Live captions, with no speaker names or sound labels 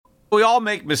We all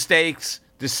make mistakes,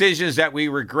 decisions that we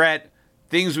regret,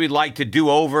 things we'd like to do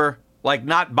over, like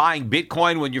not buying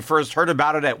Bitcoin when you first heard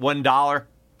about it at $1.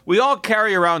 We all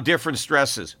carry around different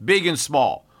stresses, big and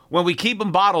small. When we keep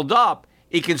them bottled up,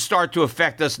 it can start to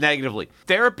affect us negatively.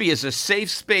 Therapy is a safe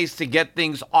space to get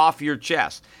things off your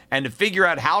chest and to figure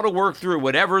out how to work through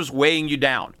whatever's weighing you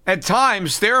down. At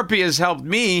times, therapy has helped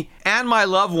me and my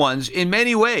loved ones in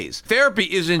many ways. Therapy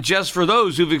isn't just for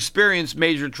those who've experienced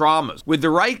major traumas. With the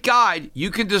right guide, you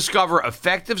can discover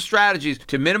effective strategies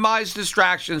to minimize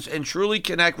distractions and truly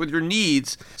connect with your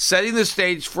needs, setting the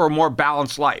stage for a more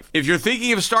balanced life. If you're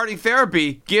thinking of starting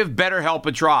therapy, give BetterHelp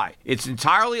a try. It's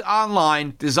entirely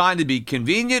online, designed to be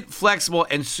convenient, flexible,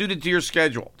 and suited to your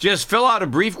schedule. Just fill out a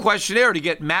brief questionnaire to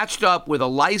get matched up with a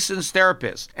licensed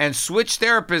therapist and switch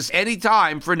therapists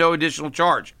anytime for no additional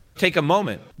charge. Take a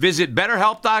moment. Visit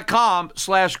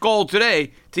BetterHelp.com/gold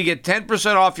today to get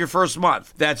 10% off your first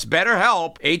month. That's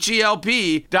BetterHelp,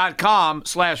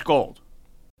 HELP.com/gold.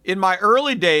 In my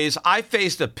early days, I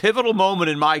faced a pivotal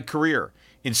moment in my career.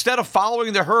 Instead of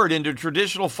following the herd into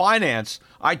traditional finance,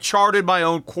 I charted my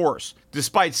own course.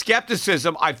 Despite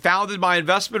skepticism, I founded my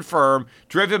investment firm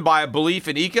driven by a belief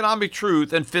in economic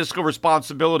truth and fiscal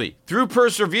responsibility. Through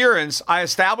perseverance, I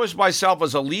established myself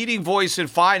as a leading voice in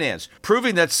finance,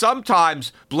 proving that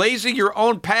sometimes blazing your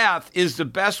own path is the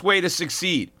best way to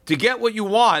succeed. To get what you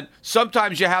want,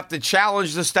 sometimes you have to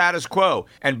challenge the status quo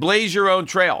and blaze your own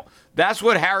trail. That's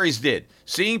what Harry's did.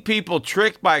 Seeing people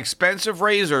tricked by expensive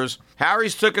razors,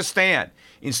 Harry's took a stand.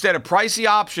 Instead of pricey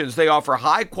options, they offer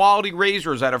high-quality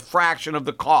razors at a fraction of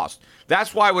the cost.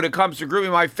 That's why when it comes to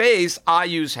grooming my face, I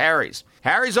use Harry's.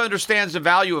 Harry's understands the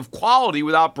value of quality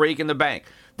without breaking the bank.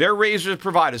 Their razors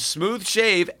provide a smooth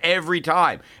shave every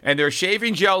time, and their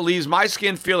shaving gel leaves my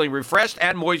skin feeling refreshed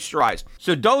and moisturized.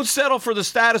 So don't settle for the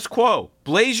status quo.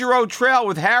 Blaze your own trail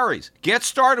with Harry's. Get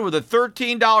started with a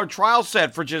 $13 trial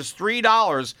set for just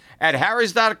 $3 at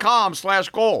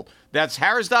harrys.com/gold. That's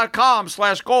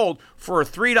harrys.com/gold for a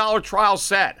 $3 trial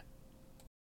set.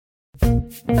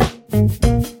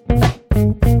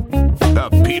 The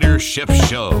Peter Schiff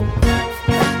Show.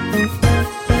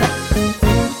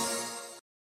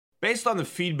 Based on the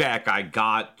feedback I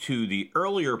got to the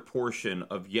earlier portion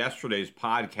of yesterday's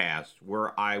podcast,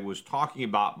 where I was talking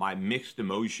about my mixed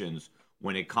emotions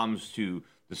when it comes to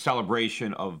the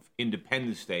celebration of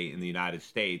Independence Day in the United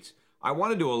States, I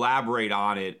wanted to elaborate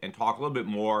on it and talk a little bit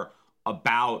more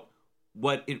about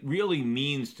what it really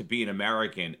means to be an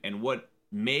American and what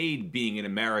made being an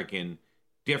American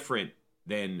different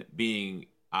than being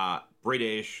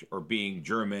British or being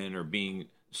German or being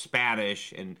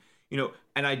Spanish. And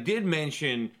I did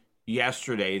mention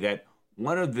yesterday that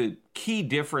one of the key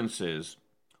differences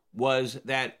was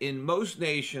that in most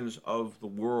nations of the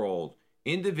world,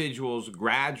 individuals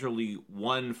gradually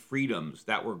won freedoms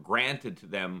that were granted to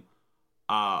them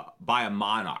by a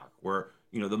monarch, where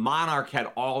the monarch had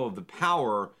all of the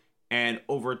power, and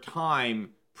over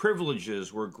time,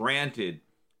 privileges were granted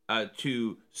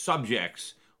to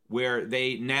subjects where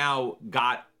they now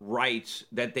got rights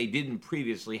that they didn't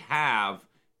previously have,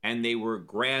 and they were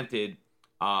granted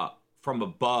from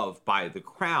above by the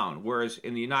crown. Whereas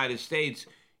in the United States,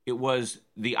 it was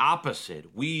the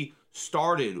opposite. We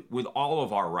started with all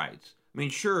of our rights. I mean,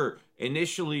 sure,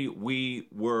 initially we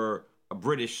were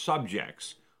British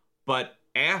subjects, but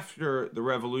after the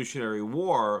Revolutionary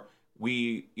War,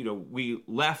 we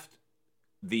left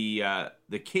the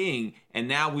king, and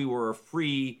now we were a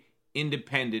free,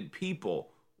 independent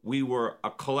people. We were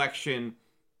a collection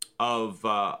of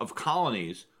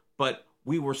colonies, but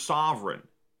we were sovereign.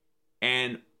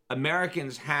 And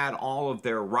Americans had all of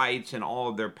their rights and all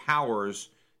of their powers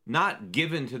not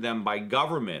given to them by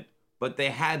government, but they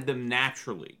had them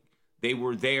naturally. They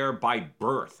were there by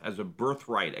birth, as a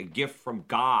birthright, a gift from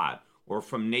God or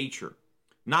from nature,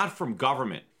 not from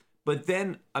government. But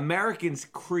then Americans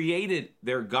created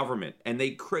their government, and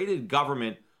they created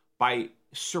government by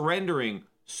surrendering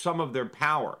some of their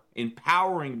power,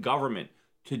 empowering government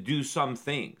to do some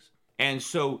things. And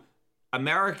so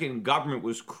American government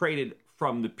was created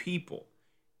from the people.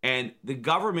 And the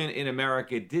government in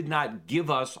America did not give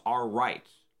us our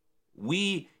rights.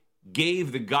 We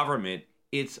gave the government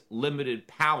its limited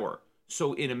power.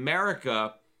 So in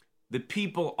America, the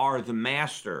people are the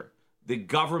master. The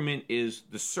government is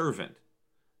the servant.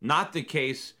 Not the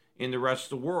case in the rest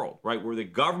of the world, right? Where the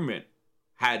government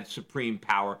had supreme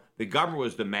power. The government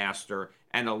was the master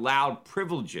and allowed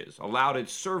privileges, allowed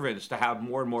its servants to have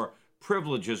more and more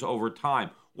privileges over time.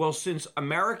 Well, since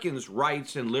Americans'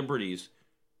 rights and liberties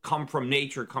come from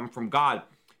nature, come from God,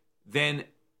 then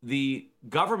the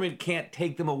government can't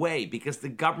take them away because the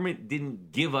government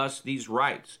didn't give us these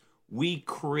rights. we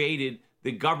created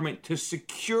the government to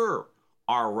secure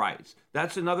our rights.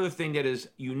 That's another thing that is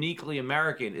uniquely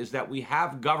American, is that we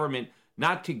have government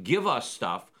not to give us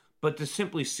stuff, but to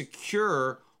simply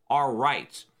secure our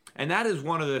rights. And that is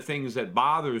one of the things that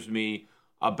bothers me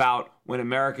about when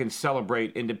Americans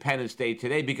celebrate Independence Day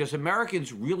today, because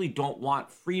Americans really don't want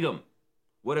freedom.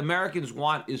 What Americans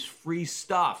want is free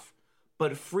stuff.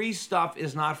 But free stuff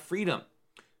is not freedom.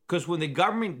 Because when the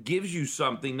government gives you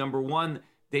something, number one,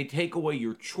 they take away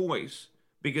your choice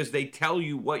because they tell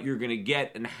you what you're going to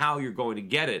get and how you're going to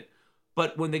get it.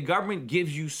 But when the government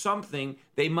gives you something,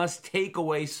 they must take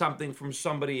away something from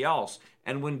somebody else.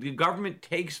 And when the government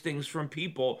takes things from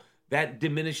people, that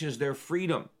diminishes their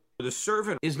freedom. The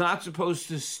servant is not supposed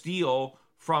to steal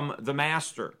from the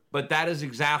master. But that is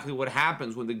exactly what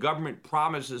happens when the government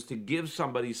promises to give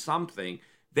somebody something.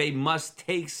 They must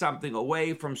take something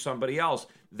away from somebody else.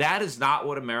 That is not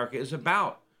what America is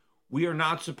about. We are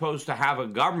not supposed to have a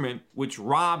government which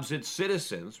robs its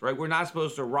citizens, right? We're not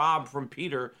supposed to rob from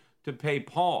Peter to pay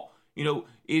Paul. You know,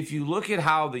 if you look at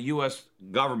how the U.S.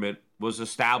 government was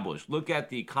established, look at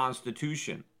the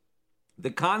Constitution.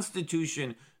 The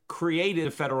Constitution created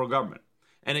the federal government.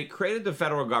 And it created the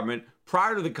federal government.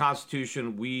 Prior to the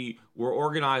Constitution, we were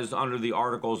organized under the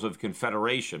Articles of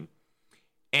Confederation.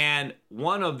 And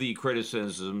one of the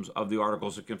criticisms of the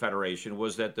Articles of Confederation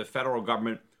was that the federal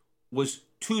government was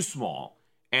too small.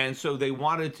 And so they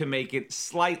wanted to make it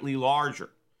slightly larger.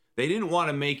 They didn't want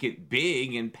to make it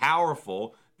big and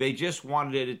powerful. They just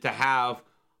wanted it to have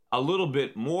a little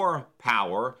bit more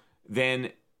power than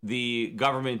the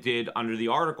government did under the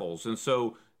Articles. And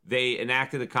so they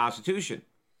enacted the Constitution.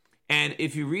 And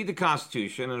if you read the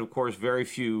Constitution, and of course very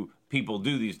few people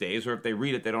do these days, or if they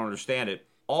read it, they don't understand it,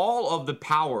 all of the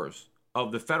powers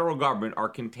of the federal government are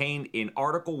contained in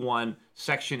Article 1,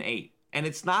 Section 8. And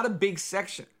it's not a big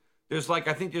section. There's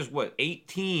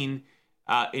 18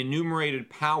 enumerated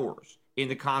powers in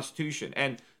the Constitution.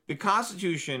 And the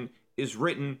Constitution is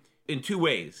written in two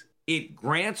ways. It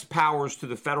grants powers to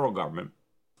the federal government,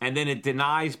 and then it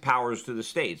denies powers to the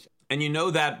states. And you know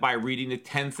that by reading the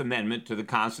 10th Amendment to the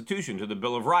Constitution, to the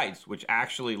Bill of Rights, which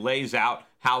actually lays out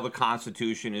how the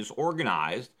Constitution is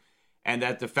organized, and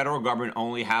that the federal government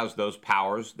only has those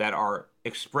powers that are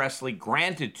expressly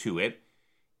granted to it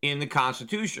in the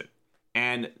Constitution.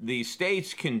 And the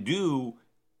states can do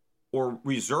or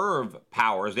reserve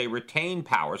powers. They retain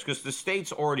powers because the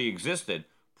states already existed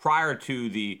prior to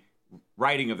the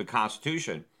writing of the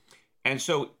Constitution. And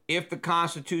so if the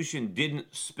Constitution didn't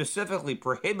specifically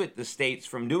prohibit the states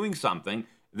from doing something,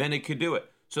 then it could do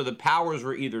it. So the powers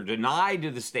were either denied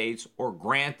to the states or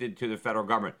granted to the federal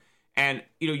government. And,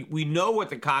 we know what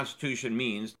the Constitution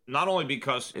means, not only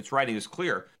because its writing is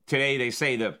clear. Today, they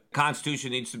say the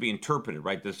Constitution needs to be interpreted,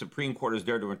 right? The Supreme Court is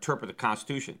there to interpret the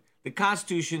Constitution. The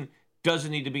Constitution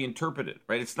doesn't need to be interpreted,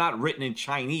 right? It's not written in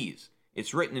Chinese.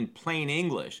 It's written in plain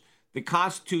English. The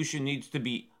Constitution needs to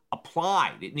be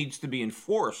applied. It needs to be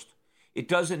enforced. It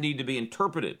doesn't need to be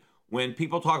interpreted. When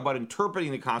people talk about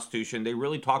interpreting the Constitution, they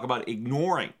really talk about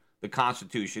ignoring the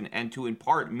Constitution and to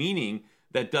impart meaning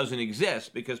that doesn't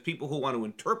exist, because people who want to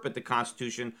interpret the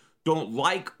Constitution don't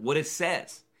like what it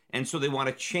says. And so they want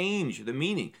to change the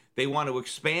meaning. They want to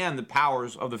expand the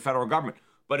powers of the federal government.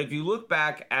 But if you look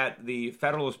back at the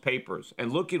Federalist Papers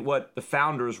and look at what the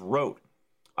founders wrote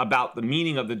about the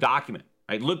meaning of the document,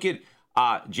 right? Look at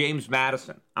James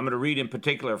Madison. I'm going to read in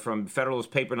particular from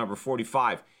Federalist Paper number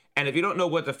 45. And if you don't know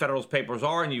what the Federalist Papers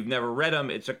are and you've never read them,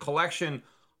 it's a collection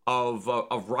of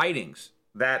writings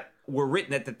that were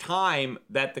written at the time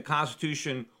that the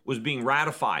Constitution was being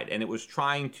ratified, and it was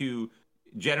trying to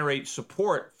generate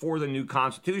support for the new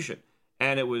Constitution.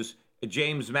 And it was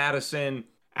James Madison,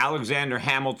 Alexander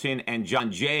Hamilton, and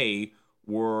John Jay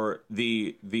were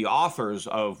the authors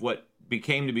of what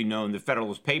became to be known the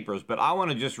Federalist Papers. But I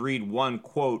want to just read one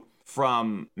quote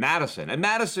from Madison. And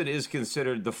Madison is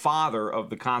considered the father of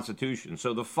the Constitution.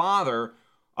 So the father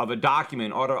of a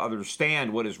document ought to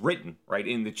understand what is written, right,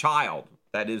 in the child.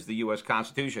 That is the U.S.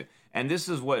 Constitution. And this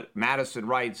is what Madison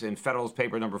writes in Federalist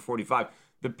Paper number 45.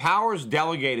 The powers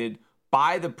delegated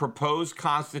by the proposed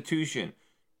Constitution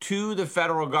to the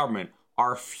federal government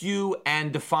are few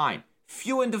and defined.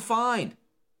 Few and defined.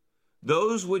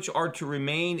 Those which are to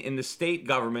remain in the state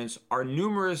governments are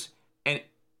numerous and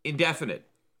indefinite.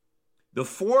 The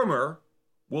former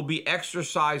will be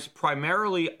exercised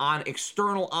primarily on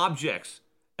external objects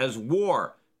as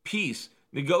war, peace,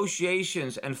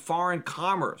 negotiations, and foreign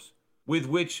commerce, with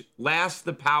which last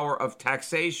the power of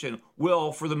taxation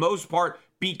will, for the most part,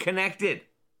 be connected.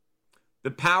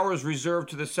 The powers reserved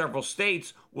to the several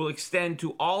states will extend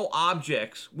to all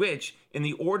objects which, in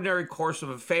the ordinary course of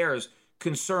affairs,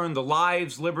 concern the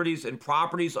lives, liberties, and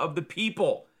properties of the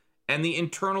people and the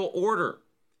internal order,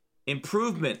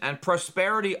 improvement, and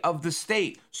prosperity of the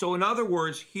state. So, in other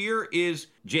words, here is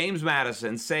James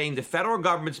Madison saying the federal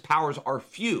government's powers are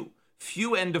few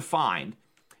and defined,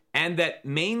 and that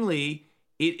mainly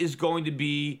it is going to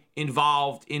be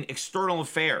involved in external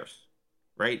affairs,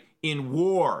 right? In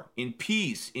war, in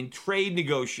peace, in trade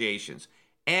negotiations.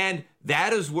 And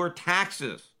that is where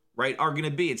taxes, right, are going to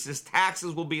be. It says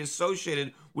taxes will be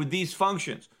associated with these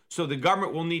functions. So the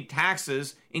government will need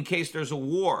taxes in case there's a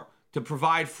war to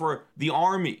provide for the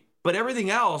army. But everything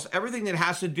else, everything that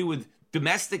has to do with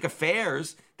domestic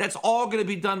affairs, that's all going to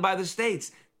be done by the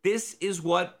states. This is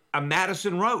what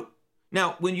Madison wrote.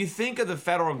 Now, when you think of the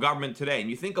federal government today, and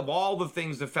you think of all the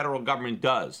things the federal government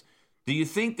does, do you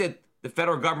think that the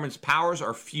federal government's powers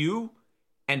are few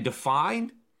and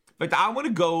defined? But I want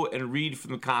to go and read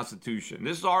from the Constitution.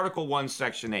 This is Article 1,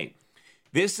 Section 8.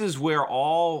 This is where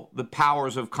all the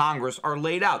powers of Congress are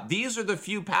laid out. These are the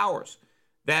few powers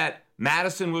that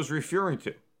Madison was referring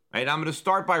to. Right? I'm going to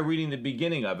start by reading the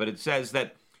beginning of it. It says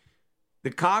that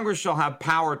the Congress shall have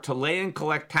power to lay and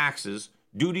collect taxes,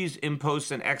 duties,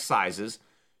 imposts, and excises,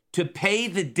 to pay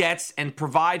the debts and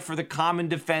provide for the common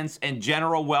defense and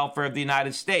general welfare of the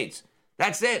United States.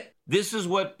 That's it. This is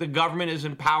what the government is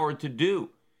empowered to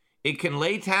do. It can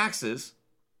lay taxes,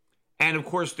 and of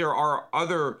course there are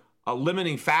other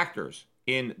limiting factors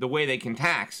in the way they can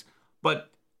tax,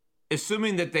 but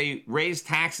assuming that they raise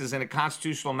taxes in a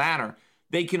constitutional manner,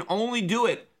 they can only do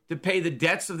it to pay the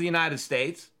debts of the United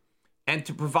States and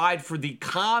to provide for the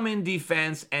common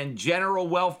defense and general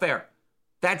welfare.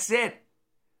 That's it.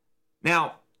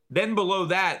 Now, then below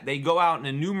that, they go out and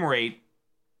enumerate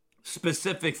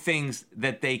specific things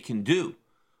that they can do.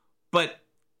 But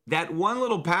that one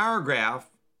little paragraph,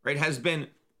 right, has been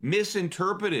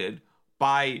misinterpreted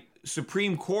by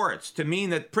Supreme Courts to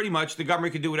mean that pretty much the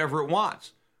government can do whatever it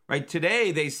wants. Right?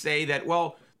 Today, they say that,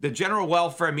 well, the general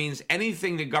welfare means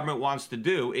anything the government wants to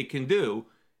do, it can do.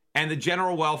 And the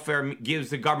general welfare gives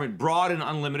the government broad and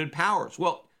unlimited powers.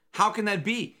 Well, how can that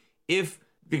be? If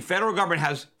the federal government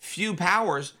has few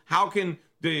powers, how can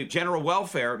the general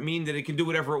welfare mean that it can do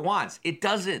whatever it wants? It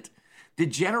doesn't. The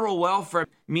general welfare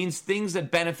means things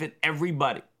that benefit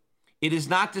everybody. It is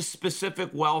not the specific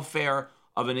welfare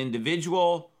of an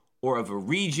individual or of a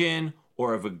region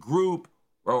or of a group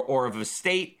or of a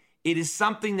state. It is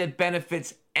something that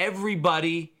benefits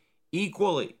everybody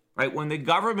equally, right? When the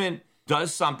government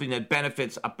does something that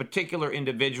benefits a particular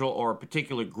individual or a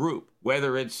particular group,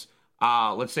 whether it's,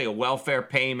 let's say, a welfare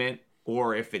payment,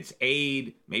 or if it's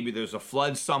aid, maybe there's a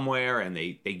flood somewhere and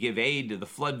they give aid to the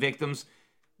flood victims,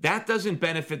 that doesn't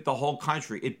benefit the whole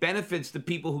country. It benefits the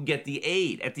people who get the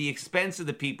aid at the expense of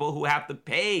the people who have to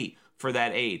pay for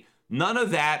that aid. None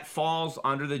of that falls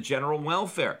under the general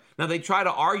welfare. Now, they try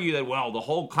to argue that, well, the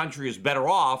whole country is better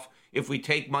off if we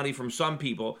take money from some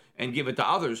people and give it to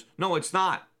others. No, it's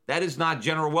not. That is not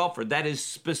general welfare. That is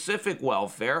specific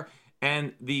welfare.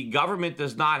 And the government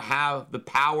does not have the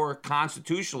power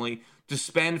constitutionally to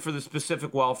spend for the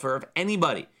specific welfare of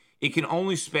anybody. It can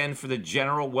only spend for the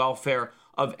general welfare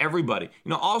of everybody.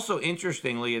 You know, also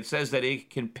interestingly, it says that it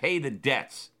can pay the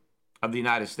debts of the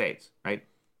United States, right?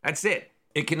 That's it.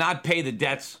 It cannot pay the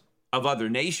debts of other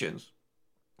nations.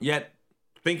 Yet,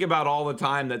 think about all the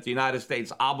time that the United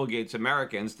States obligates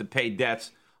Americans to pay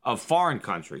debts of foreign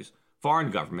countries,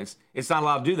 foreign governments. It's not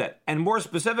allowed to do that. And more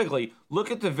specifically, look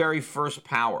at the very first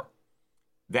power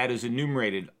that is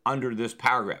enumerated under this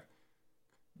paragraph,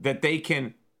 that they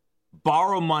can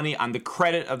borrow money on the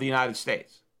credit of the United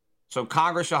States. So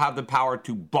Congress shall have the power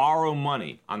to borrow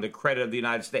money on the credit of the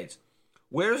United States.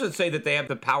 Where does it say that they have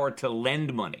the power to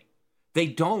lend money? They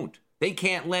don't. They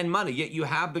can't lend money. Yet you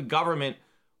have the government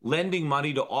lending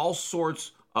money to all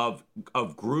sorts of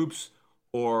groups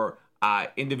or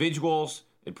individuals.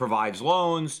 It provides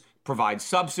loans, provides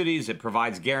subsidies, it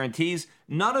provides guarantees.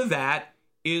 None of that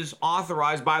is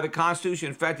authorized by the Constitution.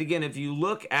 In fact, again, if you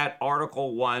look at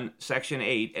Article 1, Section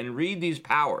 8, and read these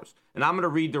powers, and I'm going to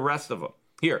read the rest of them.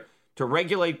 Here, to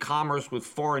regulate commerce with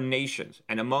foreign nations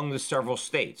and among the several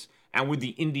states and with the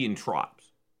Indian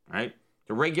tribes, right?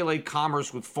 To regulate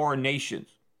commerce with foreign nations.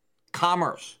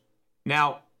 Commerce.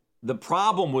 Now, the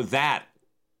problem with that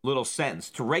little sentence,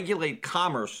 to regulate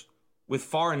commerce with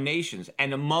foreign nations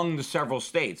and among the several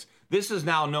states, this is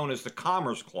now known as the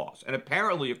Commerce Clause. And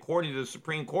apparently, according to the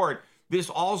Supreme Court, this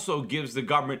also gives the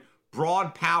government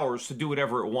broad powers to do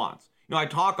whatever it wants. You know, I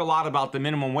talk a lot about the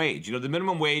minimum wage. You know, the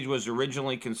minimum wage was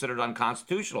originally considered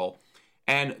unconstitutional,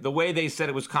 And the way they said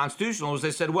it was constitutional was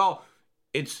they said, well,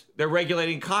 they're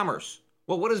regulating commerce.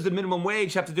 Well, what does the minimum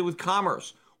wage have to do with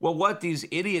commerce? Well, what these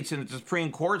idiots in the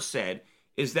Supreme Court said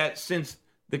is that since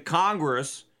the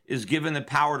Congress is given the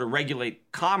power to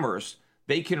regulate commerce,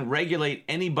 they can regulate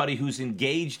anybody who's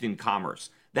engaged in commerce.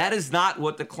 That is not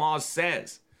what the clause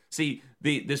says. See,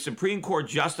 the Supreme Court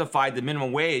justified the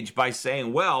minimum wage by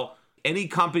saying, well, any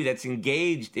company that's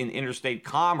engaged in interstate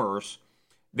commerce,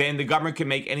 then the government can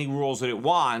make any rules that it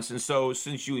wants. And so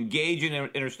since you engage in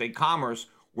interstate commerce,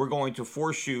 we're going to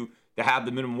force you to have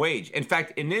the minimum wage. In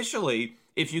fact, initially,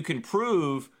 if you can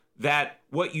prove that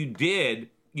what you did,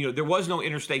 there was no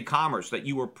interstate commerce, that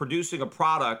you were producing a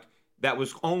product that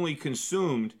was only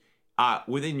consumed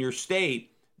within your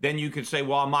state, then you could say,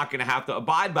 well, I'm not going to have to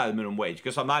abide by the minimum wage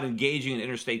because I'm not engaging in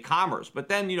interstate commerce. But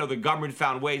then, the government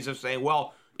found ways of saying,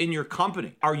 well, in your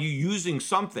company, are you using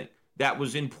something that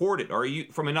was imported? Are you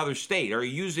from another state? Are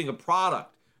you using a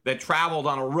product that traveled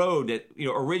on a road that,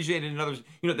 originated in another?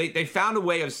 They found a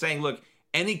way of saying, look,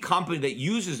 any company that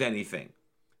uses anything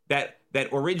that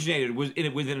originated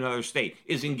within another state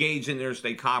is engaged in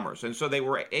interstate commerce. And so they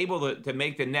were able to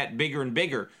make the net bigger and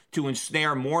bigger to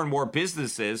ensnare more and more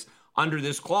businesses under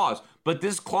this clause. But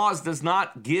this clause does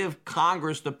not give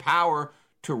Congress the power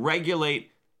to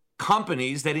regulate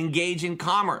companies that engage in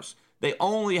commerce. They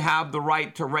only have the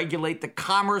right to regulate the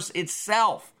commerce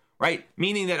itself, right?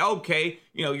 Meaning that, okay,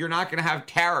 you're not going to have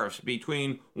tariffs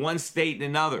between one state and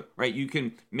another, right? You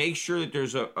can make sure that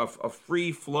there's a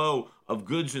free flow of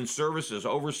goods and services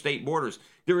over state borders.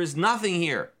 There is nothing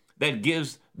here that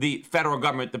gives the federal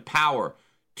government the power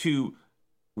to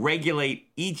regulate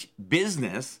each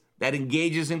business that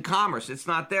engages in commerce. It's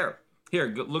not there. Here,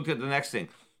 look at the next thing.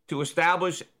 To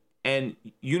establish an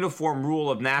uniform rule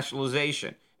of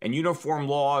nationalization and uniform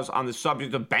laws on the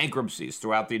subject of bankruptcies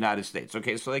throughout the United States.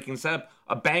 Okay, so they can set up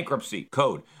a bankruptcy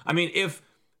code. I mean, if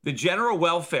the general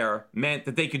welfare meant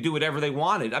that they could do whatever they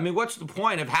wanted, I mean, what's the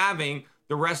point of having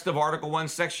the rest of Article 1,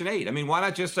 Section 8? I mean, why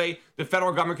not just say the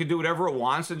federal government can do whatever it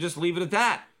wants and just leave it at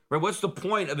that? Right? What's the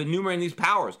point of enumerating these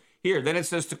powers? Here, then it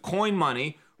says to coin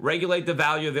money, regulate the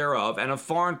value thereof, and a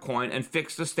foreign coin, and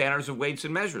fix the standards of weights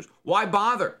and measures. Why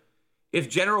bother? If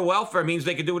general welfare means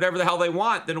they can do whatever the hell they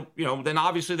want, then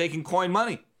obviously they can coin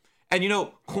money.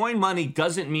 And coin money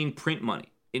doesn't mean print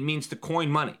money. It means to coin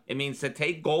money. It means to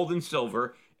take gold and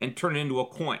silver and turn it into a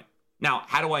coin. Now,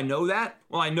 how do I know that?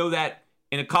 Well, I know that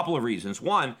in a couple of reasons.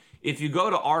 One, if you go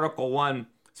to Article 1,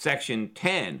 Section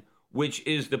 10, which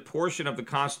is the portion of the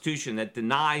Constitution that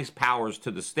denies powers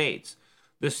to the states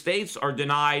are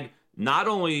denied not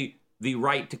only the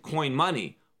right to coin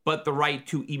money, but the right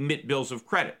to emit bills of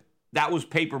credit. That was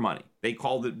paper money. They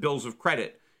called it bills of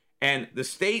credit. And the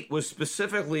state was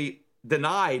specifically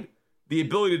denied the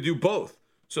ability to do both.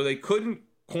 So they couldn't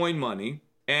coin money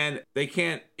and they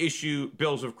can't issue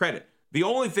bills of credit. The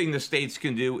only thing the states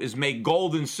can do is make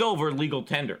gold and silver legal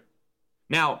tender.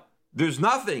 Now, there's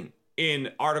nothing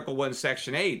in Article 1,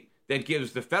 Section 8 that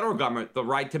gives the federal government the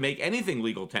right to make anything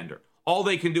legal tender. All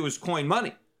they can do is coin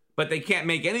money, but they can't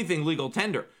make anything legal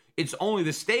tender. It's only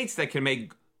the states that can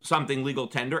make something legal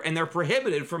tender, and they're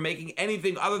prohibited from making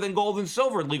anything other than gold and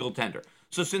silver legal tender.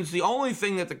 So since the only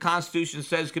thing that the Constitution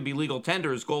says can be legal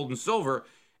tender is gold and silver,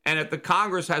 and if the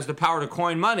Congress has the power to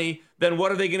coin money, then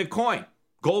what are they going to coin?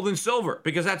 Gold and silver,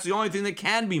 because that's the only thing that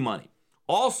can be money.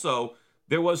 Also,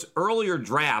 there was earlier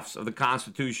drafts of the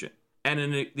Constitution, and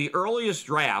in the earliest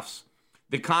drafts,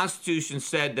 the Constitution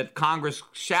said that Congress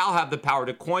shall have the power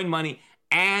to coin money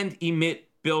and emit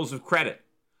bills of credit.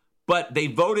 But they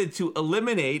voted to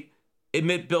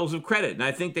emit bills of credit. And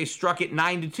I think they struck it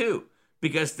 9-2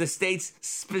 because the states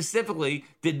specifically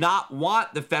did not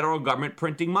want the federal government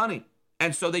printing money.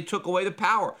 And so they took away the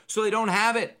power. So they don't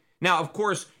have it. Now, of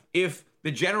course, if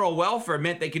the general welfare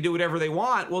meant they could do whatever they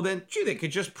want, well then, they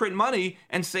could just print money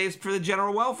and say it's for the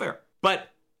general welfare. But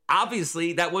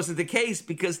obviously, that wasn't the case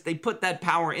because they put that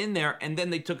power in there and then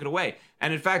they took it away.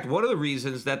 And in fact, one of the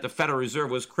reasons that the Federal Reserve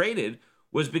was created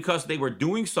was because they were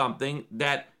doing something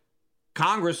that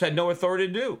Congress had no authority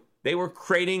to do. They were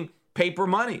creating paper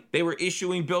money. They were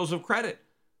issuing bills of credit.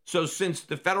 So since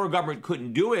the federal government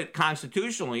couldn't do it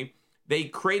constitutionally, they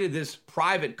created this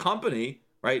private company,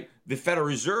 right? The Federal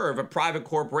Reserve, a private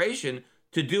corporation,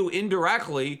 to do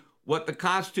indirectly what the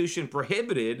Constitution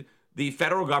prohibited the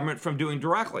federal government from doing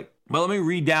directly. Well, let me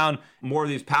read down more of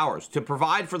these powers. To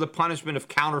provide for the punishment of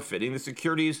counterfeiting the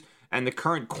securities and the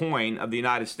current coin of the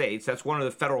United States. That's one of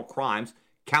the federal crimes,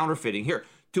 counterfeiting. Here,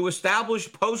 to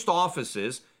establish post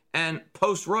offices and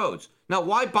post roads. Now,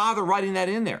 why bother writing that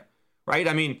in there, right?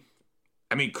 I mean,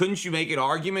 couldn't you make an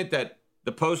argument that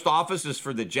the post office is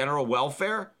for the general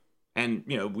welfare? And,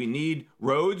 we need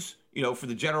roads, for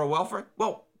the general welfare.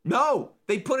 Well, no,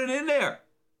 they put it in there.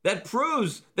 That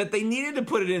proves that they needed to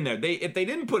put it in there. If they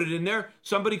didn't put it in there,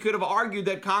 somebody could have argued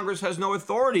that Congress has no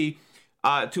authority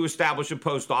to establish a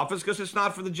post office because it's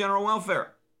not for the general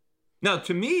welfare. Now,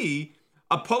 to me,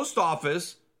 a post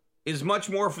office is much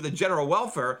more for the general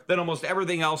welfare than almost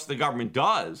everything else the government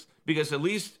does, because at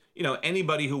least,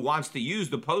 anybody who wants to use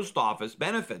the post office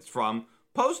benefits from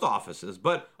post offices.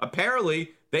 But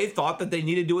apparently they thought that they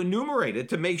needed to enumerate it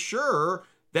to make sure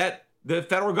that the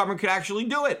federal government could actually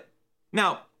do it.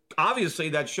 Now, obviously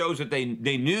that shows that they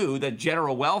knew that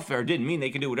general welfare didn't mean they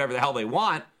could do whatever the hell they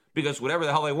want, because whatever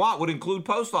the hell they want would include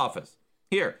post office.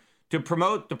 Here, to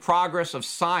promote the progress of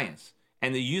science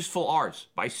and the useful arts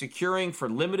by securing for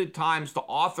limited times to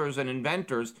authors and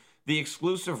inventors the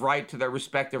exclusive right to their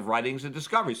respective writings and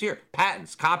discoveries. Here,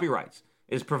 patents, copyrights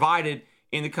is provided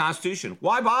in the Constitution.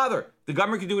 Why bother? The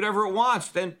government can do whatever it wants.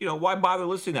 Then, why bother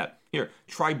listing that? Here,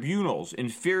 tribunals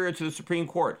inferior to the Supreme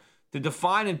Court to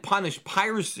define and punish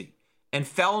piracy and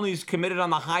felonies committed on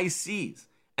the high seas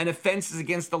and offenses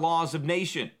against the laws of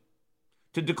nation,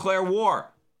 to declare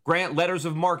war, grant letters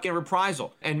of marque and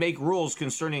reprisal, and make rules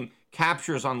concerning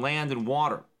captures on land and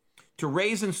water, to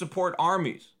raise and support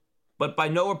armies, but by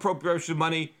no appropriation of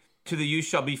money to the use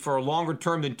shall be for a longer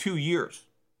term than 2 years,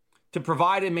 to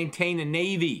provide and maintain a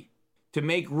navy, to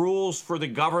make rules for the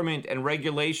government and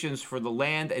regulations for the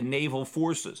land and naval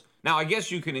forces. Now, I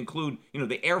guess you can include,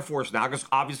 the Air Force now, because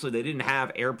obviously they didn't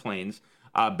have airplanes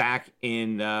back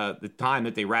in the time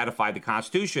that they ratified the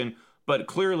Constitution, but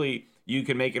clearly you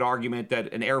can make an argument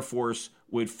that an Air Force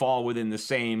would fall within the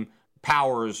same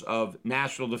powers of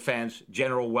national defense,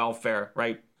 general welfare,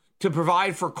 right? To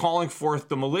provide for calling forth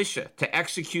the militia, to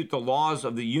execute the laws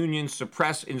of the Union,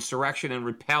 suppress insurrection, and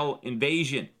repel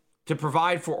invasion, to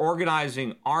provide for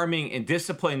organizing, arming, and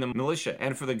disciplining the militia,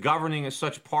 and for the governing of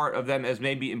such part of them as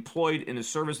may be employed in the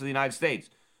service of the United States,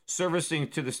 servicing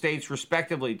to the states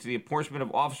respectively to the apportionment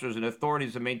of officers and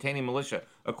authorities of maintaining militia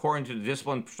according to the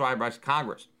discipline prescribed by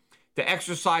Congress, to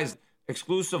exercise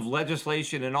exclusive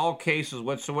legislation in all cases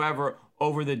whatsoever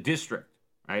over the district,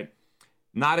 right?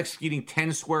 Not exceeding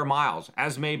 10 square miles,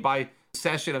 as made by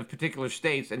session of particular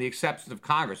states and the exception of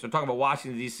Congress. They're talking about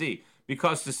Washington, D.C.,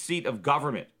 because the seat of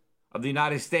government of the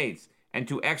United States, and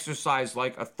to exercise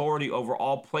like authority over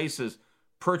all places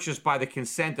purchased by the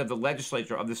consent of the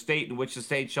legislature of the state in which the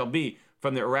state shall be,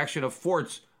 from the erection of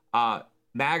forts,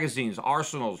 magazines,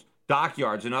 arsenals,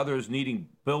 dockyards, and others needing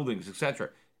buildings, etc.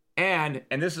 And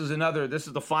this is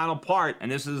the final part,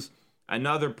 and this is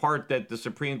another part that the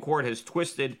Supreme Court has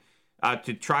twisted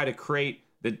to try to create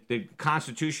the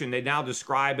Constitution. They now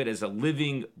describe it as a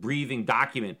living, breathing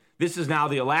document. This is now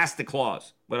the elastic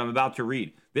clause, what I'm about to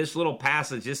read. This little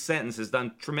passage, this sentence has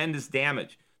done tremendous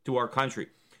damage to our country.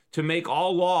 To make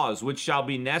all laws which shall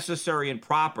be necessary and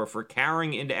proper for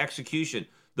carrying into execution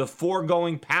the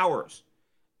foregoing powers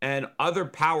and other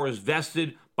powers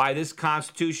vested by this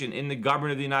Constitution in the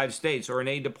government of the United States or in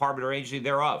any department or agency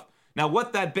thereof. Now,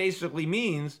 what that basically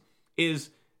means is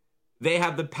they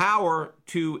have the power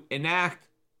to enact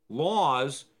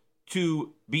laws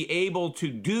to be able to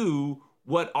do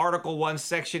what Article 1,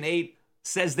 Section 8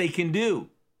 says they can do.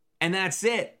 And that's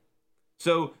it.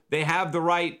 So they have the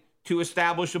right to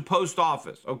establish a post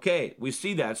office. Okay, we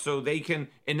see that. So they can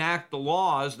enact the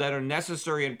laws that are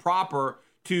necessary and proper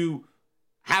to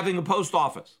having a post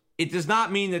office. It does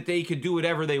not mean that they could do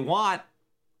whatever they want.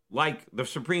 Like the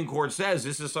Supreme Court says,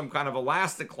 this is some kind of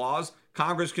elastic clause.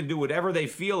 Congress can do whatever they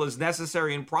feel is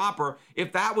necessary and proper.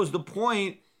 If that was the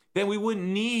point, then we wouldn't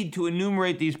need to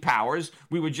enumerate these powers.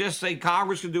 We would just say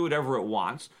Congress can do whatever it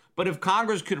wants. But if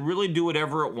Congress could really do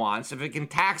whatever it wants, if it can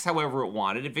tax however it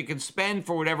wanted, if it can spend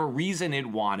for whatever reason it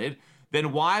wanted,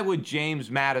 then why would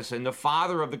James Madison, the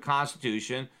father of the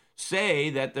Constitution, say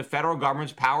that the federal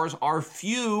government's powers are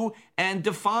few and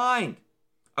defined?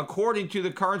 According to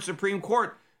the current Supreme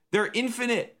Court, they're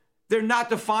infinite. They're not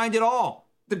defined at all.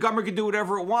 The government can do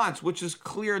whatever it wants, which is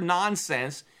clear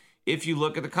nonsense if you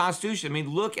look at the Constitution. I mean,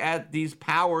 look at these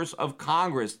powers of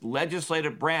Congress,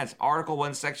 legislative branch, Article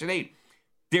 1, Section 8.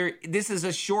 This is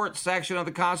a short section of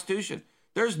the Constitution.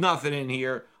 There's nothing in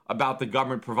here about the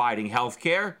government providing health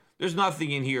care. There's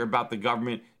nothing in here about the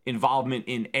government involvement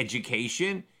in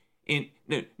education.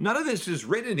 None of this is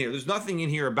written in here. There's nothing in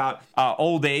here about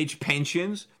old age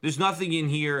pensions. There's nothing in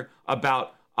here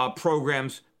about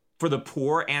programs for the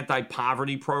poor,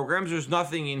 anti-poverty programs. There's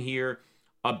nothing in here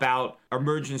about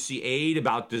emergency aid,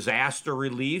 about disaster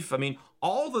relief. I mean,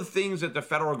 all the things that the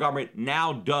federal government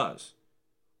now does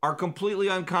are completely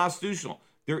unconstitutional.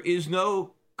 There is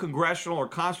no congressional or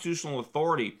constitutional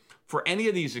authority for any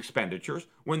of these expenditures.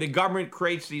 When the government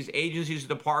creates these agencies and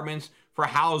departments for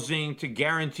housing to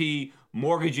guarantee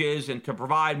mortgages and to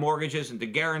provide mortgages and to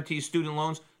guarantee student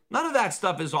loans, none of that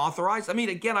stuff is authorized. I mean,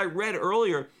 again, I read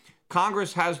earlier,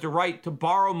 Congress has the right to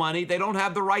borrow money. They don't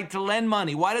have the right to lend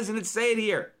money. Why doesn't it say it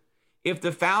here? If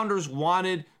the founders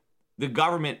wanted the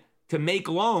government to make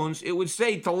loans, it would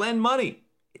say to lend money.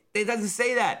 It doesn't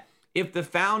say that. If the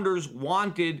founders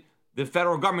wanted the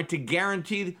federal government to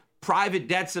guarantee private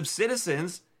debts of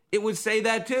citizens, it would say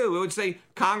that too. It would say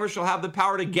Congress shall have the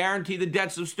power to guarantee the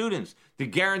debts of students, to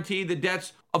guarantee the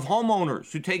debts of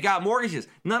homeowners who take out mortgages.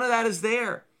 None of that is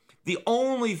there. The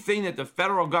only thing that the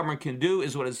federal government can do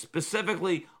is what is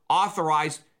specifically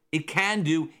authorized it can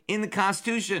do in the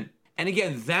Constitution. And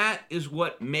again, that is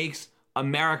what makes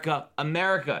America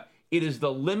America. It is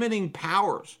the limiting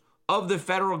powers of the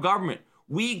federal government.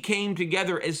 We came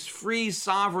together as free,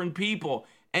 sovereign people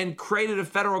and created a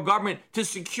federal government to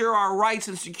secure our rights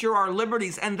and secure our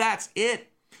liberties, and that's it.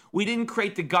 We didn't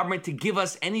create the government to give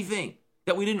us anything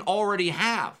that we didn't already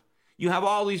have. You have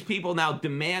all these people now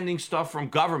demanding stuff from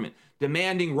government,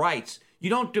 demanding rights. You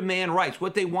don't demand rights.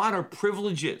 What they want are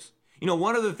privileges. You know,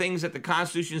 one of the things that the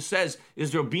Constitution says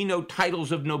is there'll be no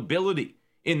titles of nobility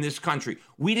in this country.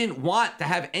 We didn't want to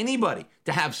have anybody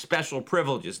to have special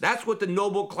privileges. That's what the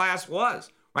noble class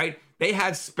was, right? They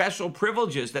had special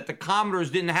privileges that the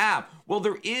commoners didn't have. Well,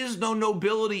 there is no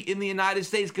nobility in the United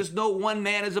States because no one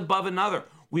man is above another.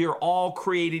 We are all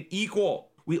created equal.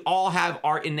 We all have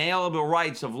our inalienable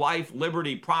rights of life,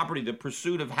 liberty, property, the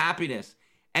pursuit of happiness.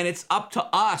 And it's up to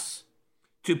us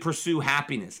to pursue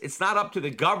happiness. It's not up to the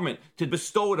government to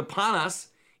bestow it upon us.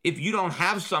 If you don't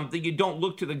have something, you don't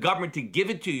look to the government to give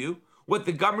it to you. What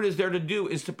the government is there to do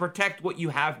is to protect what you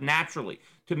have naturally,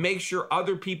 to make sure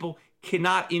other people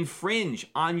cannot infringe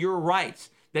on your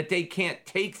rights, that they can't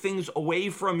take things away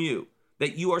from you,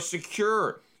 that you are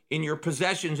secure in your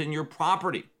possessions and your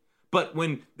property. But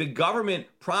when the government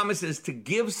promises to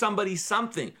give somebody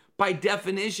something, by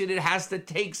definition, it has to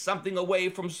take something away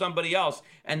from somebody else.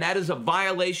 And that is a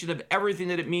violation of everything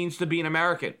that it means to be an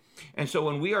American. And so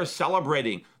when we are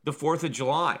celebrating the 4th of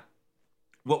July,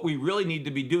 what we really need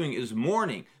to be doing is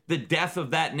mourning the death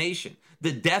of that nation,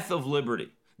 the death of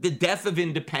liberty, the death of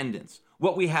independence.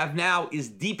 What we have now is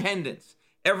dependence.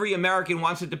 Every American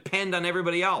wants to depend on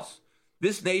everybody else.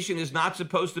 This nation is not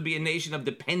supposed to be a nation of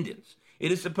dependence.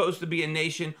 It is supposed to be a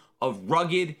nation of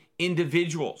rugged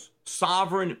individuals,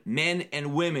 sovereign men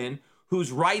and women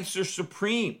whose rights are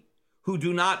supreme, who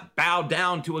do not bow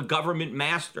down to a government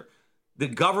master. The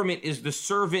government is the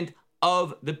servant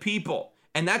of the people.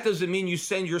 And that doesn't mean you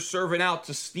send your servant out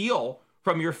to steal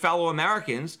from your fellow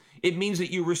Americans. It means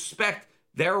that you respect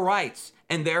their rights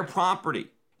and their property.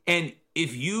 And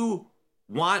if you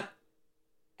want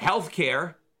health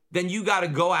care, then you got to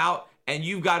go out and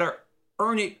you've got to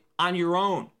earn it on your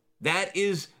own. That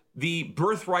is the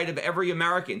birthright of every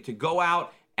American, to go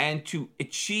out and to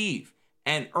achieve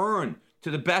and earn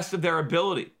to the best of their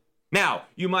ability. Now,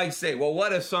 you might say, well,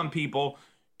 what if some people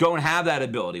don't have that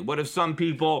ability? What if some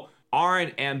people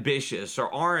aren't ambitious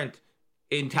or aren't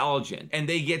intelligent and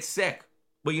they get sick?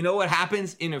 Well, you know what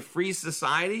happens in a free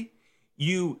society?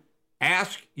 You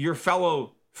ask your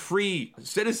fellow free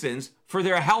citizens for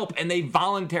their help and they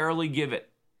voluntarily give it.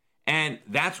 And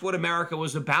that's what America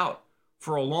was about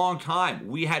for a long time.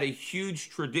 We had a huge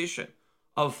tradition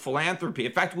of philanthropy.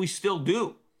 In fact, we still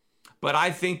do. But I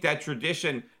think that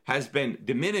tradition has been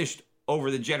diminished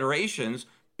over the generations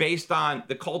based on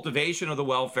the cultivation of the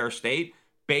welfare state,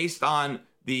 based on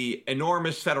the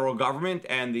enormous federal government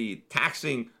and the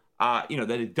taxing that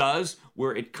it does,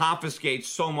 where it confiscates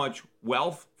so much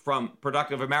wealth from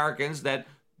productive Americans that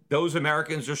those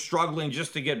Americans are struggling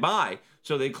just to get by.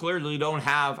 So they clearly don't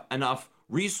have enough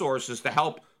resources to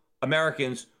help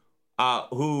Americans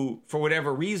who, for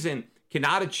whatever reason,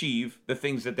 cannot achieve the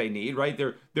things that they need, right?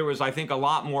 There was, I think, a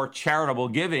lot more charitable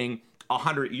giving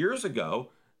 100 years ago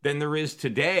than there is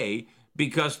today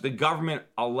because the government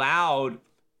allowed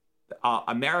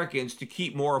Americans to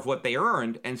keep more of what they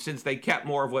earned. And since they kept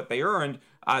more of what they earned,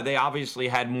 they obviously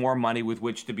had more money with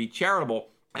which to be charitable.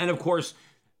 And of course,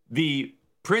 the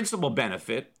principal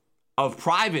benefit of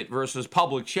private versus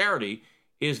public charity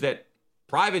is that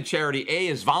private charity, A,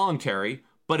 is voluntary,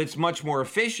 but it's much more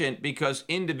efficient because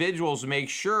individuals make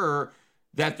sure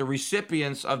that the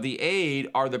recipients of the aid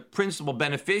are the principal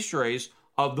beneficiaries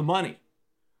of the money.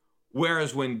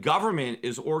 Whereas when government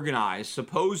is organized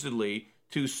supposedly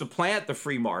to supplant the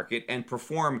free market and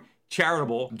perform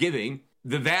charitable giving,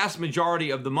 the vast majority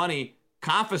of the money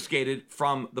confiscated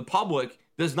from the public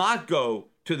does not go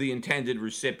to the intended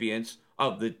recipients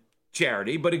of the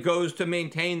charity, but it goes to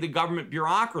maintain the government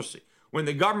bureaucracy. When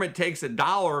the government takes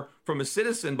 $1 from a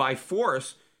citizen by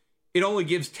force, it only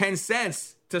gives 10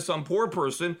 cents to some poor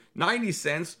person. 90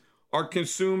 cents are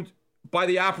consumed by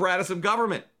the apparatus of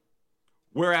government.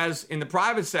 Whereas in the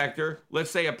private sector,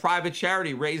 let's say a private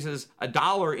charity raises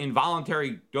 $1 in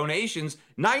voluntary donations,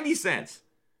 90 cents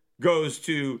goes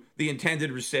to the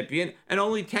intended recipient, and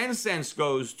only 10 cents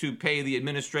goes to pay the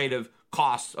administrative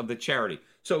costs of the charity.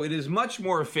 So it is much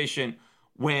more efficient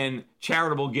when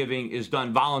charitable giving is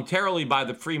done voluntarily by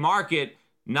the free market,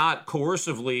 not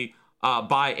coercively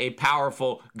by a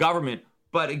powerful government.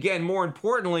 But again, more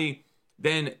importantly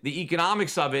than the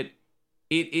economics of it,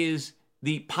 it is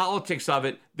the politics of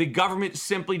it. The government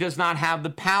simply does not have the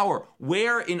power.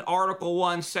 Where in Article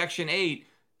 1, Section 8,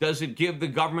 does it give the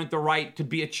government the right to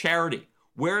be a charity?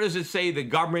 Where does it say the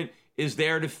government is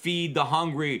there to feed the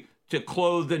hungry, to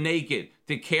clothe the naked,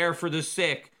 to care for the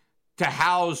sick, to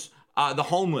house the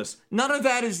homeless? None of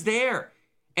that is there.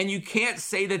 And you can't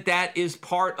say that that is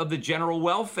part of the general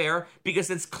welfare,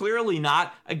 because it's clearly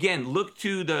not. Again, look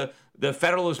to the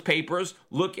Federalist Papers.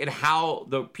 Look at how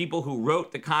the people who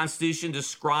wrote the Constitution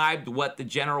described what the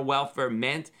general welfare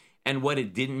meant and what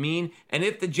it didn't mean. And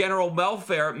if the general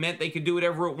welfare meant they could do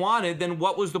whatever it wanted, then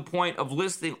what was the point of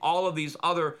listing all of these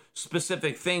other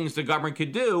specific things the government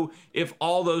could do if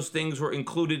all those things were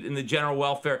included in the general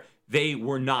welfare? They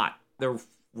were not. The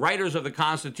writers of the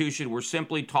Constitution were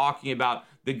simply talking about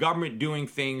the government doing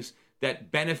things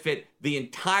that benefit the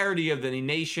entirety of the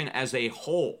nation as a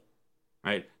whole,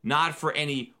 right? Not for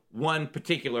any one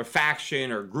particular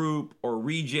faction or group or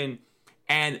region.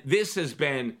 And this has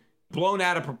been blown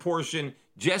out of proportion,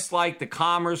 just like the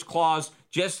Commerce Clause,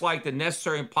 just like the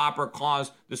Necessary and Proper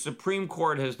Clause. The Supreme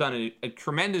Court has done a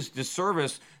tremendous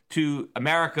disservice to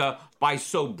America by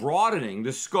so broadening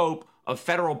the scope of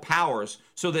federal powers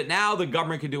so that now the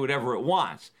government can do whatever it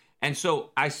wants. And so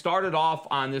I started off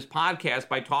on this podcast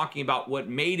by talking about what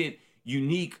made it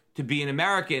unique to be an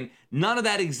American. None of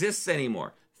that exists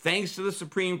anymore. Thanks to the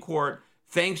Supreme Court,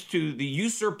 thanks to the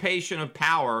usurpation of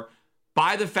power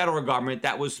by the federal government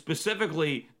that was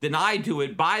specifically denied to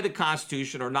it by the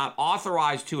Constitution or not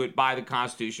authorized to it by the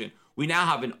Constitution. We now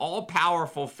have an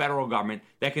all-powerful federal government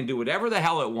that can do whatever the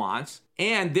hell it wants,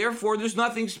 and therefore there's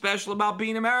nothing special about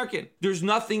being American. There's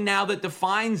nothing now that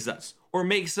defines us or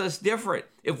makes us different.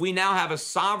 If we now have a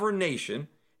sovereign nation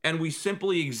and we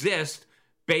simply exist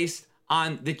based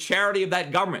on the charity of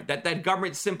that government, that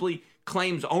government simply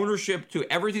claims ownership to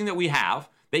everything that we have,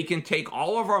 they can take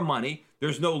all of our money.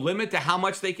 There's no limit to how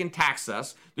much they can tax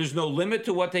us. There's no limit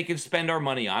to what they can spend our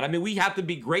money on. I mean, we have to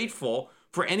be grateful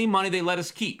for any money they let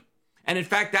us keep. And in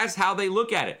fact, that's how they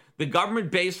look at it. The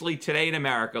government basically today in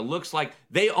America looks like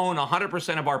they own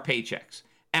 100% of our paychecks.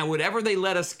 And whatever they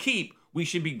let us keep, we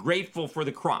should be grateful for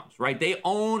the crumbs, right? They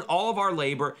own all of our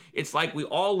labor. It's like we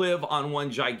all live on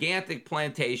one gigantic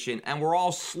plantation and we're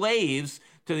all slaves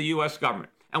to the U.S.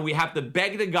 government. And we have to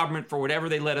beg the government for whatever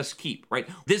they let us keep, right?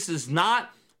 This is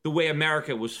not the way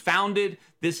America was founded.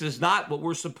 This is not what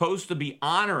we're supposed to be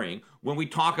honoring when we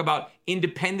talk about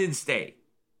Independence Day.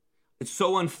 It's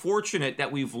so unfortunate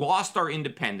that we've lost our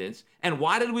independence. And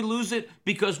why did we lose it?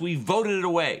 Because we voted it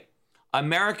away.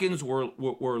 Americans were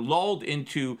lulled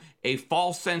into a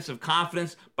false sense of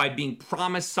confidence by being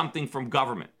promised something from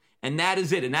government. And that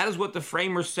is it. And that is what the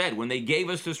framers said when they gave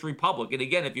us this republic. And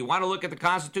again, if you want to look at the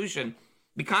Constitution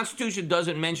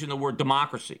doesn't mention the word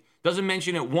democracy. Doesn't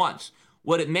mention it once.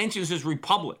 What it mentions is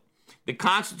republic. The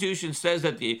Constitution says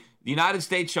that the United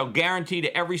States shall guarantee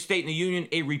to every state in the Union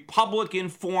a Republican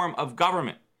form of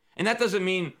government. And that doesn't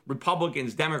mean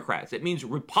Republicans, Democrats. It means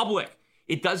republic.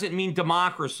 It doesn't mean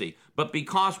democracy. But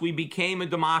because we became a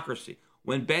democracy,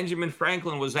 when Benjamin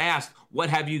Franklin was asked, "What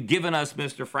have you given us,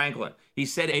 Mr. Franklin?" he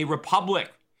said, "A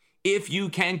republic, if you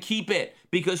can keep it,"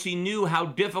 because he knew how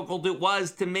difficult it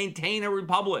was to maintain a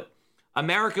republic.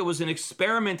 America was an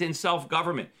experiment in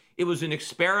self-government. It was an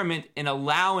experiment in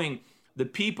allowing the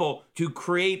people to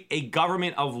create a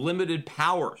government of limited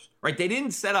powers, right? They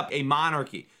didn't set up a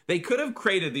monarchy. They could have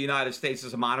created the United States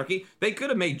as a monarchy. They could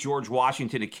have made George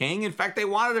Washington a king. In fact, they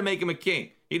wanted to make him a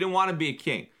king. He didn't want to be a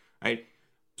king, right?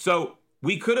 So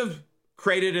we could have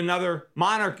created another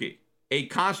monarchy, a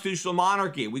constitutional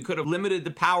monarchy. We could have limited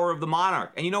the power of the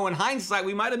monarch. And in hindsight,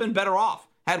 we might have been better off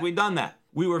had we done that.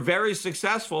 We were very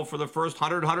successful for the first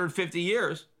 100, 150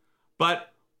 years,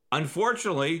 but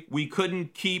unfortunately, we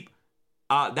couldn't keep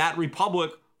that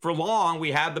republic for long.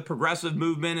 We had the progressive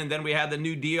movement, and then we had the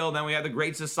New Deal, and then we had the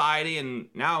Great Society, and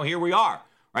now here we are,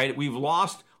 right? We've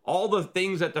lost all the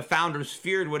things that the founders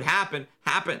feared would happen,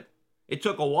 happened. It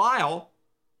took a while,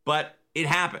 but it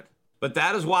happened. But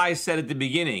that is why I said at the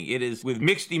beginning, it is with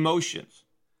mixed emotions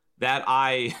that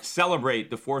I celebrate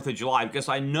the 4th of July, because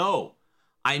I know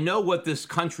what this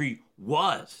country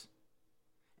was.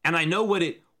 And I know what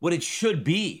it should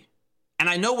be. And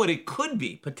I know what it could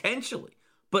be, potentially.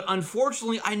 But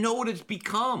unfortunately, I know what it's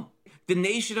become. The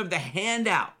nation of the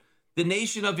handout, the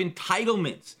nation of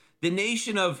entitlements, the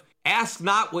nation of ask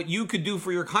not what you could do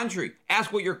for your country,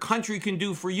 ask what your country can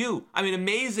do for you. I mean,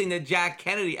 amazing that Jack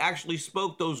Kennedy actually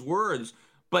spoke those words.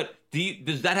 But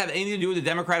does that have anything to do with the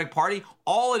Democratic Party?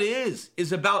 All it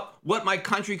is about what my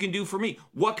country can do for me.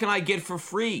 What can I get for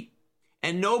free?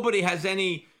 And nobody has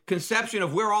any conception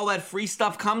of where all that free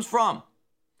stuff comes from.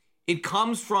 It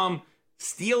comes from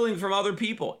stealing from other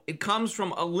people. It comes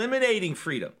from eliminating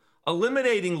freedom,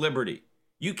 eliminating liberty.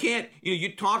 You can't,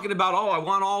 you're talking about, I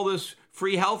want all this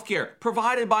free health care.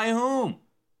 Provided by whom?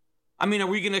 I mean, are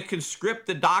we going to conscript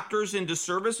the doctors into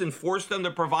service and force them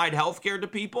to provide health care to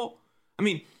people? I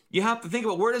mean, you have to think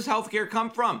about, where does health care come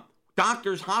from?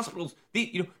 Doctors, hospitals,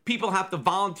 people have to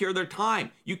volunteer their time.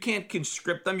 You can't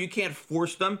conscript them. You can't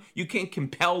force them. You can't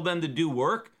compel them to do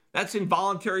work. That's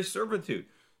involuntary servitude.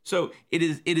 So it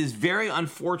is very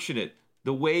unfortunate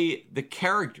the way the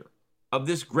character of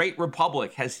this great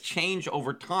republic has changed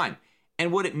over time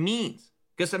and what it means.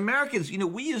 Because Americans,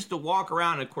 we used to walk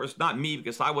around, and of course not me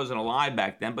because I wasn't alive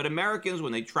back then, but Americans,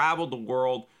 when they traveled the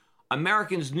world,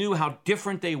 Americans knew how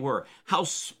different they were, how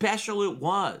special it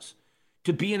was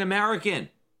to be an American.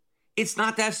 It's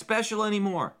not that special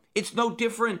anymore. It's no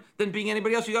different than being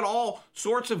anybody else. You got all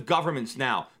sorts of governments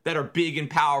now that are big and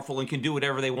powerful and can do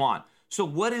whatever they want. So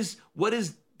what is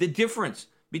the difference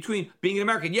between being an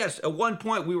American? Yes, at one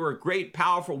point we were a great,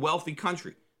 powerful, wealthy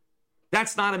country.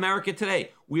 That's not America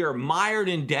today. We are mired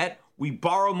in debt. We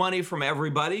borrow money from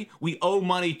everybody. We owe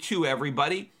money to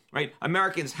everybody, right?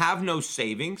 Americans have no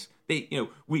savings.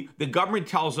 The government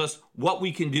tells us what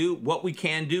we can do, what we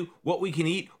can do, what we can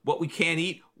eat, what we can't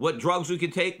eat, what drugs we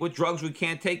can take, what drugs we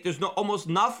can't take. There's almost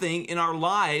nothing in our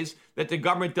lives that the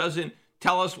government doesn't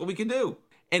tell us what we can do.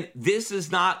 And this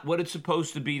is not what it's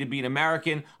supposed to be an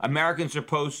American. Americans are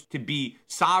supposed to be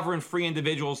sovereign, free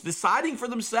individuals deciding for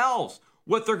themselves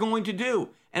what they're going to do.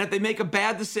 And if they make a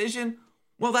bad decision,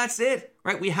 well, that's it,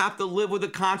 right? We have to live with the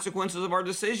consequences of our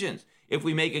decisions. If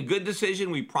we make a good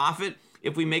decision, we profit.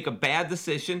 If we make a bad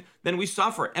decision, then we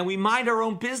suffer. And we mind our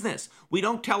own business. We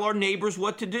don't tell our neighbors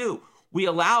what to do. We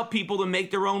allow people to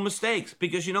make their own mistakes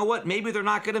because you know what? Maybe they're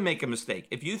not going to make a mistake.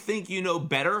 If you think you know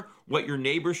better what your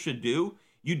neighbors should do,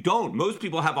 you don't. Most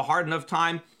people have a hard enough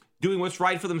time doing what's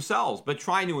right for themselves, but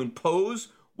trying to impose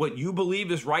what you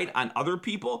believe is right on other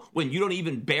people when you don't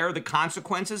even bear the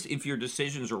consequences if your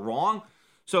decisions are wrong.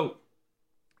 So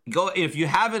if you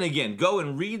haven't, again, go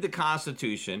and read the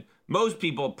Constitution. Most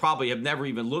people probably have never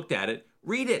even looked at it.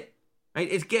 Read it. Right?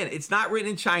 It's not written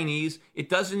in Chinese. It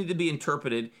doesn't need to be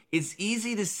interpreted. It's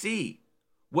easy to see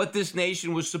what this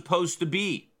nation was supposed to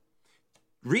be.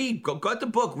 Go get the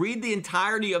book. Read the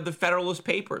entirety of the Federalist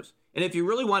Papers. And if you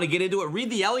really want to get into it, read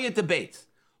the Elliott debates.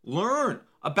 Learn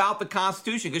about the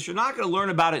Constitution because you're not going to learn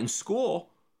about it in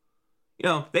school.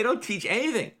 They don't teach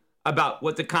anything about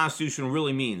what the Constitution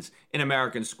really means in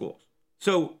American schools.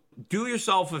 So do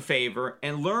yourself a favor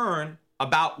and learn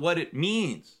about what it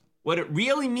means, what it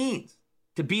really means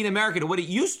to be an American, and what it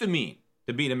used to mean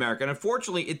to be an American.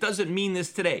 Unfortunately, it doesn't mean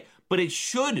this today, but it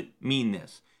should mean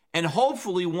this. And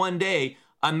hopefully one day,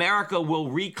 America will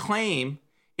reclaim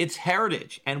its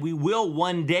heritage, and we will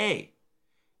one day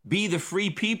be the free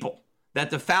people that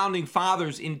the founding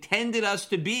fathers intended us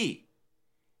to be,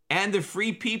 and the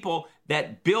free people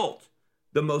that built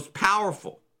the most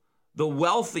powerful, the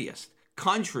wealthiest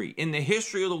country in the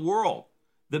history of the world.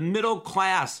 The middle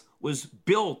class was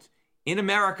built in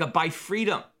America by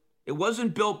freedom. It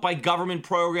wasn't built by government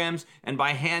programs and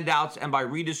by handouts and by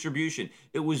redistribution.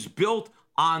 It was built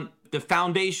on the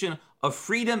foundation of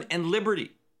freedom and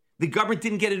liberty. The government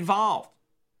didn't get involved.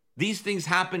 These things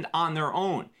happened on their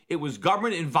own. It was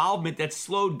government involvement that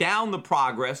slowed down the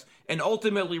progress and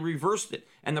ultimately reversed it.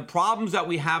 And the problems that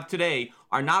we have today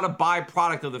are not a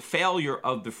byproduct of the failure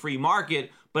of the free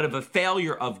market, but of a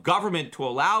failure of government to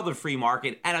allow the free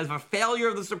market and of a failure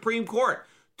of the Supreme Court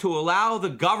to allow the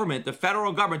government, the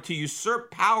federal government, to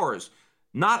usurp powers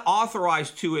not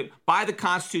authorized to it by the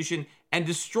Constitution and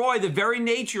destroy the very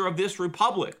nature of this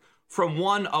republic from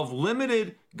one of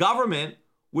limited government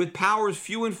with powers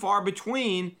few and far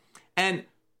between and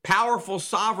powerful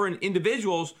sovereign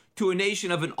individuals to a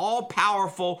nation of an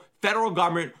all-powerful federal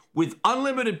government with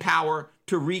unlimited power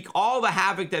to wreak all the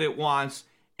havoc that it wants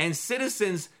and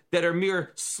citizens that are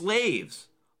mere slaves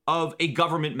of a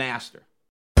government master.